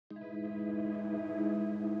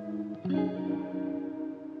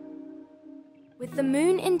With the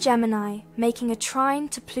moon in Gemini making a trine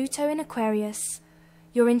to Pluto in Aquarius,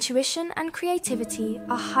 your intuition and creativity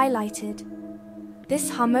are highlighted. This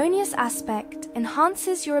harmonious aspect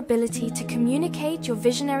enhances your ability to communicate your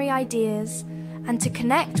visionary ideas and to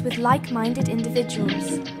connect with like-minded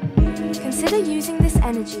individuals. Consider using this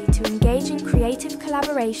energy to engage in creative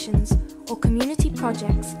collaborations or community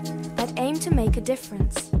projects that aim to make a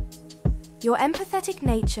difference. Your empathetic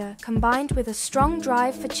nature, combined with a strong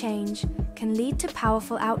drive for change, can lead to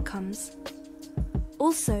powerful outcomes.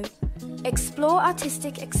 Also, explore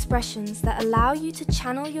artistic expressions that allow you to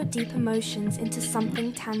channel your deep emotions into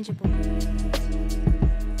something tangible.